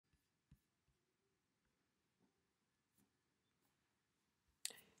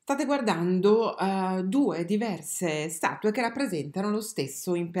State guardando due diverse statue che rappresentano lo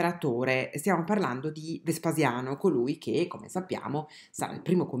stesso imperatore. Stiamo parlando di Vespasiano, colui che, come sappiamo, sarà il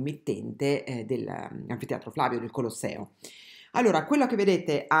primo committente dell'anfiteatro Flavio del Colosseo. Allora, quello che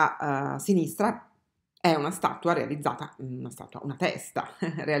vedete a sinistra è una statua realizzata, una testa,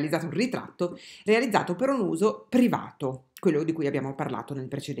 realizzato un ritratto, realizzato per un uso privato, quello di cui abbiamo parlato nel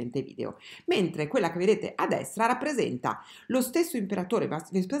precedente video, mentre quella che vedete a destra rappresenta lo stesso imperatore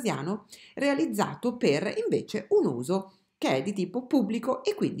Vespasiano realizzato per invece un uso che è di tipo pubblico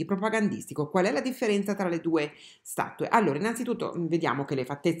e quindi propagandistico. Qual è la differenza tra le due statue? Allora, innanzitutto vediamo che le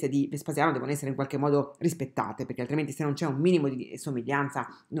fattezze di Vespasiano devono essere in qualche modo rispettate, perché altrimenti se non c'è un minimo di somiglianza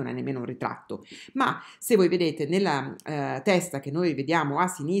non è nemmeno un ritratto. Ma se voi vedete nella testa che noi vediamo a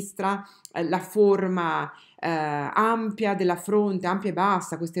sinistra, la forma ampia della fronte, ampia e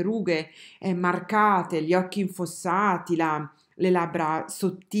bassa, queste rughe marcate, gli occhi infossati, le labbra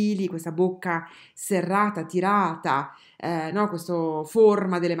sottili, questa bocca serrata, tirata, no? Questa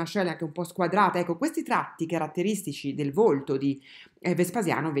forma delle mascelle anche un po' squadrata. Ecco, questi tratti caratteristici del volto di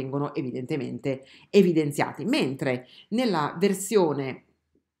Vespasiano vengono evidentemente evidenziati, mentre nella versione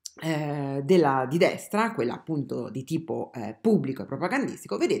di destra, quella appunto di tipo pubblico e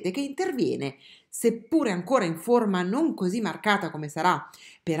propagandistico, vedete che interviene, seppure ancora in forma non così marcata come sarà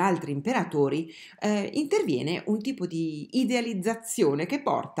per altri imperatori, interviene un tipo di idealizzazione che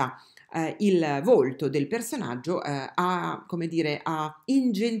porta il volto del personaggio a, come dire, a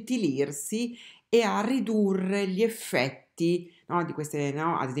ingentilirsi e a ridurre gli effetti, no, di queste,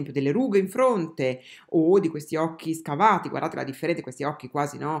 no, ad esempio delle rughe in fronte o di questi occhi scavati. Guardate la differenza, questi occhi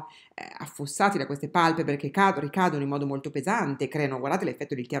quasi, no, affossati da queste palpebre che ricadono in modo molto pesante, creano, guardate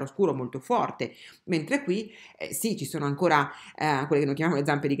l'effetto del chiaroscuro molto forte, mentre qui sì, ci sono ancora quelle che noi chiamiamo le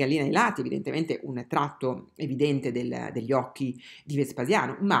zampe di gallina ai lati, evidentemente un tratto evidente degli occhi di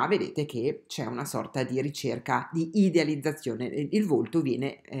Vespasiano, ma vedete che c'è una sorta di ricerca di idealizzazione, il volto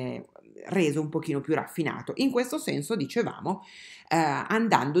viene reso un pochino più raffinato. In questo senso, dicevamo,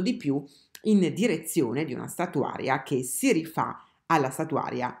 andando di più in direzione di una statuaria che si rifà alla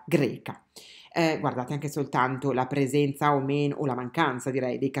statuaria greca. Guardate anche soltanto la presenza o meno, o la mancanza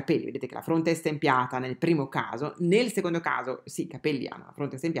direi, dei capelli. Vedete che la fronte è stempiata nel primo caso, nel secondo caso sì, i capelli hanno la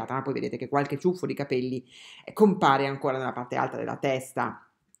fronte stempiata, ma poi vedete che qualche ciuffo di capelli compare ancora nella parte alta della testa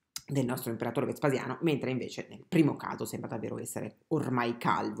del nostro imperatore Vespasiano, mentre invece nel primo caso sembra davvero essere ormai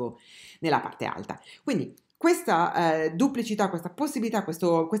calvo nella parte alta. Quindi questa duplicità, questa possibilità,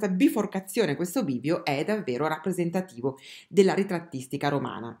 questa biforcazione, questo bivio è davvero rappresentativo della ritrattistica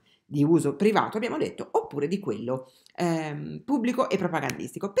romana di uso privato, abbiamo detto, oppure di quello pubblico e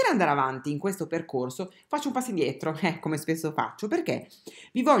propagandistico. Per andare avanti in questo percorso faccio un passo indietro, come spesso faccio, perché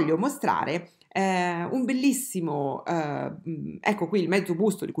vi voglio mostrare un bellissimo, ecco qui il mezzo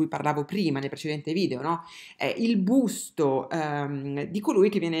busto di cui parlavo prima nel precedente video, no? Il busto di colui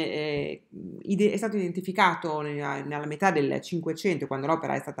che viene, è stato identificato nella metà del Cinquecento, quando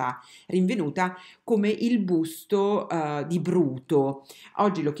l'opera è stata rinvenuta, come il busto di Bruto.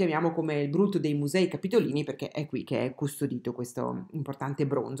 Oggi lo chiamiamo come il Bruto dei Musei Capitolini perché è qui che è custodito questo importante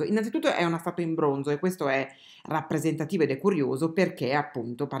bronzo. Innanzitutto è una statua in bronzo e questo è rappresentativo ed è curioso perché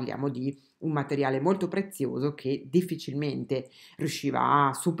appunto parliamo di un materiale molto prezioso che difficilmente riusciva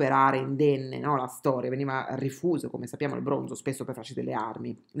a superare indenne, no, la storia, veniva rifuso, come sappiamo, il bronzo spesso per farci delle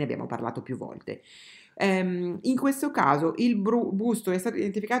armi, ne abbiamo parlato più volte. In questo caso il busto è stato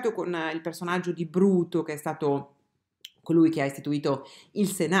identificato con il personaggio di Bruto, che è stato colui che ha istituito il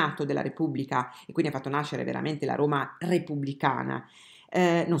Senato della Repubblica e quindi ha fatto nascere veramente la Roma repubblicana.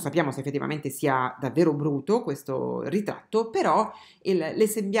 Non sappiamo se effettivamente sia davvero Bruto questo ritratto, però le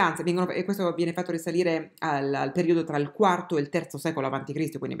sembianze e questo viene fatto risalire al periodo tra il IV e il III secolo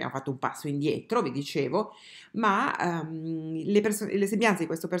a.C., quindi abbiamo fatto un passo indietro, vi dicevo, ma le sembianze di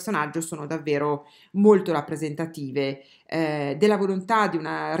questo personaggio sono davvero molto rappresentative della volontà di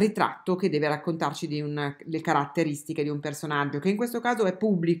un ritratto che deve raccontarci le caratteristiche di un personaggio, che in questo caso è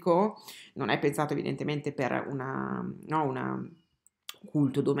pubblico, non è pensato evidentemente per una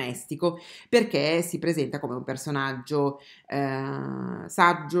culto domestico, perché si presenta come un personaggio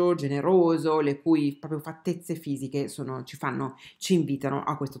saggio, generoso, le cui proprio fattezze fisiche ci invitano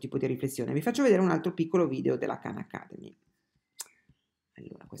a questo tipo di riflessione. Vi faccio vedere un altro piccolo video della Khan Academy.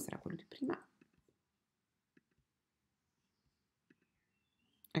 Allora, questo era quello di prima.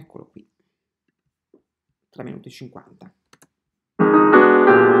 Eccolo qui, 3 minuti e 50.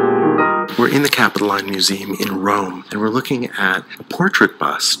 We're in the Capitoline Museum in Rome, and we're looking at a portrait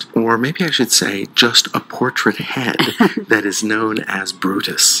bust, or maybe I should say just a portrait head that is known as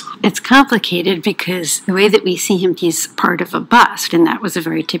Brutus. It's complicated because the way that we see him, he's part of a bust, and that was a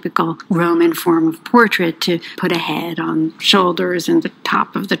very typical Roman form of portrait, to put a head on shoulders and the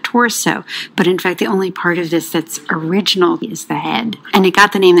top of the torso. But in fact, the only part of this that's original is the head. And it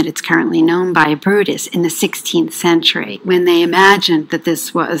got the name that it's currently known by, Brutus, in the 16th century, when they imagined that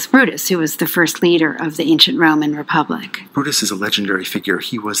this was Brutus, who was the first leader of the ancient Roman Republic. Brutus is a legendary figure.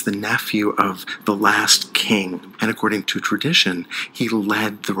 He was the nephew of the last king, and according to tradition, he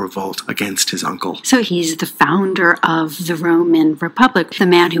led the revolt against his uncle. So he's the founder of the Roman Republic, the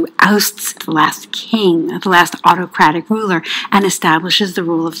man who ousts the last king, the last autocratic ruler, and establishes the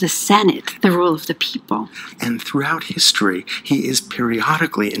rule of the Senate, the rule of the people. And throughout history, he is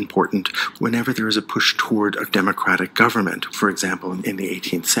periodically important whenever there is a push toward a democratic government. For example, in the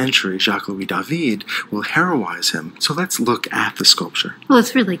 18th century, Jacques-Louis David will heroize him. So let's look at the sculpture. Well,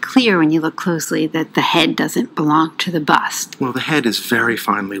 it's really clear when you look closely that the head doesn't belong to the bust. Well, the head is very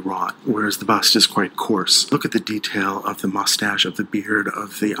finely wrought, whereas the bust is quite coarse. Look at the detail of the mustache, of the beard,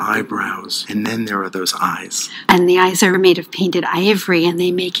 of the eyebrows, and then there are those eyes. And the eyes are made of painted ivory, and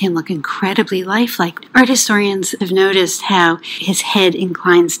they make him look incredibly lifelike. Art historians have noticed how his head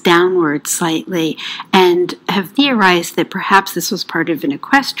inclines downward slightly, and have theorized that perhaps this was part of an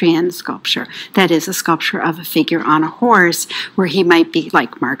equestrian sculpture, that is, a sculpture of a figure on a horse, where he might be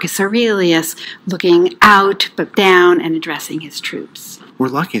like Marcus Aurelius, looking out but down and addressing his troops. We're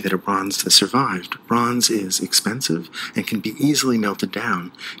lucky that a bronze has survived. Bronze is expensive and can be easily melted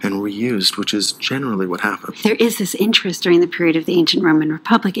down and reused, which is generally what happens. There is this interest during the period of the ancient Roman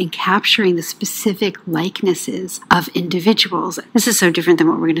Republic in capturing the specific likenesses of individuals. This is so different than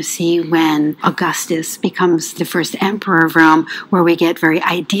what we're going to see when Augustus becomes the first emperor of Rome, where we get very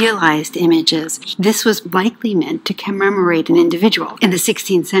idealized images. This was likely meant to commemorate an individual. In the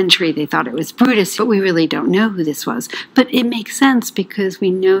 16th century, they thought it was Brutus, but we really don't know who this was. But it makes sense because we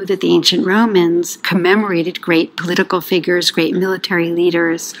know that the ancient Romans commemorated great political figures, great military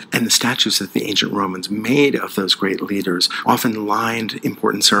leaders. And the statues that the ancient Romans made of those great leaders often lined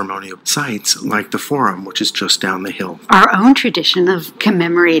important ceremonial sites like the Forum, which is just down the hill. Our own tradition of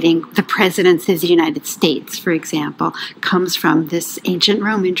commemorating the presidents of the United States, for example, comes from this ancient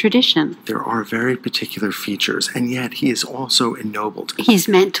Roman tradition. There are very particular features, and yet he is also ennobled. He's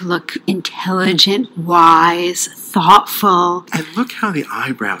meant to look intelligent, wise, thoughtful. And look how the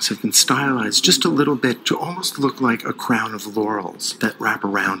eyebrows have been stylized just a little bit to almost look like a crown of laurels that wrap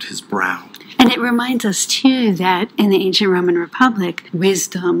around his brow. And it reminds us, too, that in the ancient Roman Republic,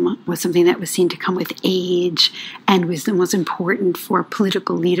 wisdom was something that was seen to come with age, and wisdom was important for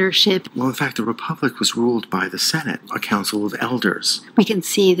political leadership. Well, in fact, the Republic was ruled by the Senate, a council of elders. We can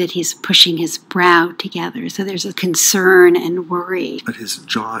see that he's pushing his brow together, so there's a concern and worry. But his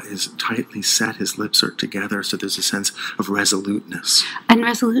jaw is tightly set, his lips are together, so there's a sense of resoluteness. And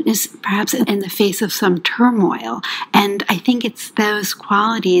resoluteness, perhaps, in the face of some turmoil. And I think it's those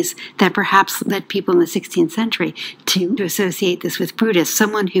qualities that perhaps led people in the 16th century to associate this with Brutus,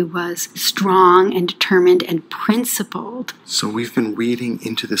 someone who was strong and determined and principled. So we've been reading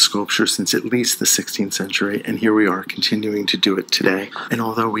into the sculpture since at least the 16th century, and here we are continuing to do it today. And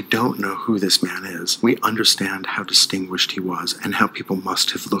although we don't know who this man is, we understand how distinguished he was and how people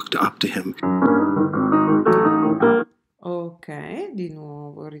must have looked up to him. Ok, di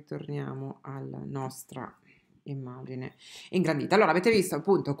nuovo ritorniamo alla nostra immagine ingrandita. Allora, avete visto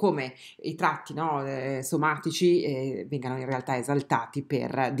appunto come i tratti, no, somatici vengano in realtà esaltati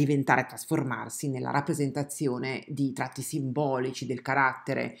per diventare, trasformarsi nella rappresentazione di tratti simbolici del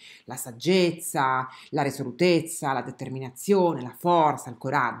carattere, la saggezza, la risolutezza, la determinazione, la forza, il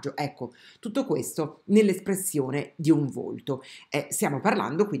coraggio. Ecco, tutto questo nell'espressione di un volto. Stiamo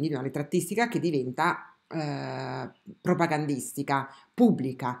parlando quindi di una ritrattistica che diventa propagandistica,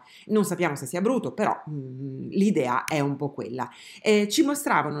 pubblica. Non sappiamo se sia Bruto, però l'idea è un po' quella. Ci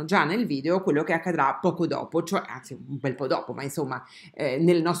mostravano già nel video quello che accadrà poco dopo, cioè, anzi un bel po' dopo, ma insomma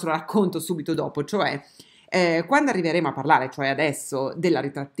nel nostro racconto subito dopo, cioè quando arriveremo a parlare, cioè adesso, della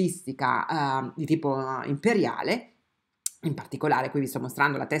ritrattistica di tipo imperiale. In particolare qui vi sto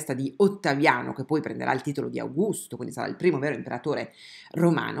mostrando la testa di Ottaviano, che poi prenderà il titolo di Augusto, quindi sarà il primo vero imperatore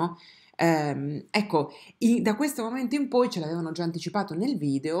romano. Ecco, da questo momento in poi, ce l'avevano già anticipato nel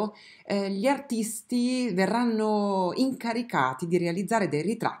video, gli artisti verranno incaricati di realizzare dei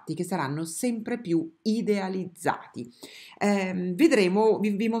ritratti che saranno sempre più idealizzati. Vedremo,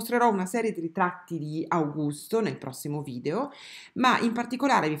 vi mostrerò una serie di ritratti di Augusto nel prossimo video, ma in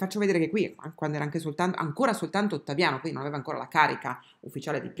particolare vi faccio vedere che qui, quando era ancora soltanto Ottaviano, quindi non aveva ancora la carica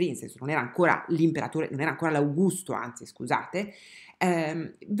ufficiale di Princeps, non era ancora l'imperatore, non era ancora l'Augusto, anzi scusate.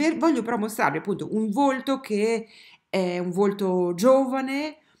 Voglio però mostrarvi appunto un volto che è un volto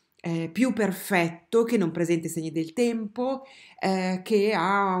giovane, più perfetto, che non presenta i segni del tempo, che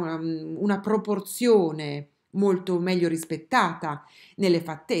ha una proporzione molto meglio rispettata nelle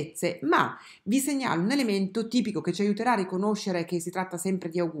fattezze, ma vi segnalo un elemento tipico che ci aiuterà a riconoscere che si tratta sempre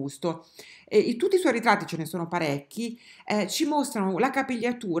di Augusto. Tutti i suoi ritratti, ce ne sono parecchi, ci mostrano la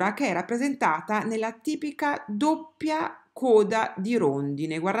capigliatura che è rappresentata nella tipica doppia coda di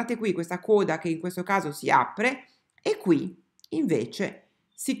rondine. Guardate qui questa coda che in questo caso si apre e qui invece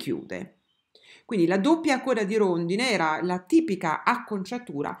si chiude. Quindi la doppia coda di rondine era la tipica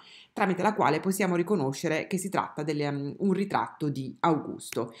acconciatura tramite la quale possiamo riconoscere che si tratta di un ritratto di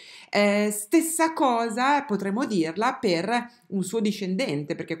Augusto. Stessa cosa potremmo dirla per un suo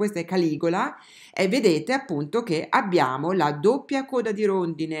discendente, perché questa è Caligola, e vedete appunto che abbiamo la doppia coda di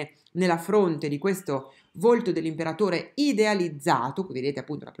rondine nella fronte di questo volto dell'imperatore idealizzato, qui vedete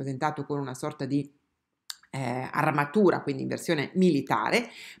appunto rappresentato con una sorta di armatura, quindi in versione militare,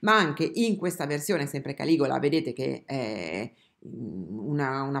 ma anche in questa versione sempre Caligola vedete che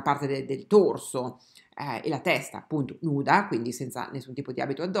una parte del torso e la testa appunto nuda, quindi senza nessun tipo di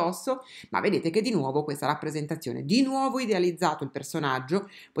abito addosso, ma vedete che di nuovo questa rappresentazione, di nuovo idealizzato il personaggio,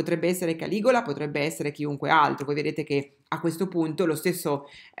 potrebbe essere Caligola, potrebbe essere chiunque altro. Voi vedete che a questo punto lo stesso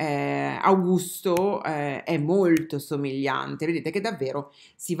Augusto è molto somigliante, vedete che davvero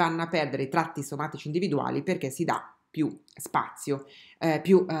si vanno a perdere i tratti somatici individuali perché si dà più spazio,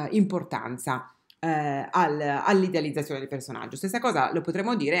 più importanza all'idealizzazione del personaggio. Stessa cosa lo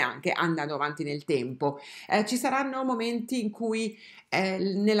potremmo dire anche andando avanti nel tempo. Ci saranno momenti in cui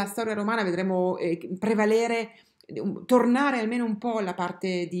nella storia romana vedremo prevalere, tornare almeno un po' alla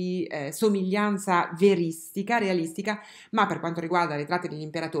parte di somiglianza veristica, realistica, ma per quanto riguarda i ritratti degli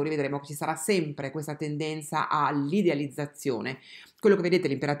imperatori vedremo che ci sarà sempre questa tendenza all'idealizzazione. Quello che vedete è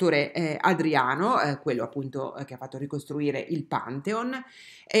l'imperatore Adriano, quello appunto che ha fatto ricostruire il Pantheon,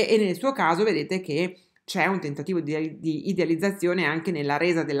 e nel suo caso vedete che c'è un tentativo di idealizzazione anche nella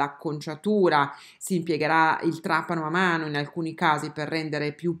resa dell'acconciatura, si impiegherà il trapano a mano in alcuni casi per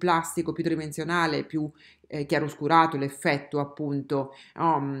rendere più plastico, più tridimensionale, più chiaroscurato l'effetto appunto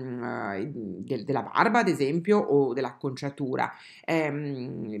della barba ad esempio o dell'acconciatura.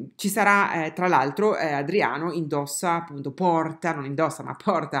 Ci sarà tra l'altro Adriano indossa appunto non indossa ma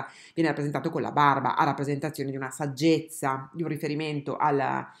porta, viene rappresentato con la barba a rappresentazione di una saggezza, di un riferimento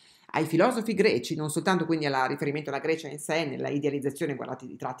ai filosofi greci, non soltanto quindi al riferimento alla Grecia in sé, nella idealizzazione, guardate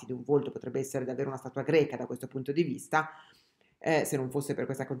i tratti di un volto, potrebbe essere davvero una statua greca da questo punto di vista, se non fosse per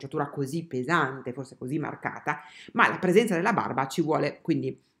questa acconciatura così pesante, forse così marcata, ma la presenza della barba ci vuole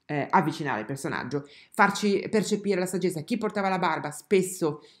quindi avvicinare il personaggio, farci percepire la saggezza. Chi portava la barba?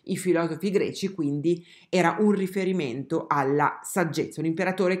 Spesso i filosofi greci, quindi era un riferimento alla saggezza, un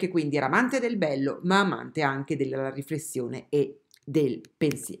imperatore che quindi era amante del bello, ma amante anche della riflessione e del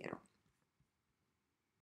pensiero.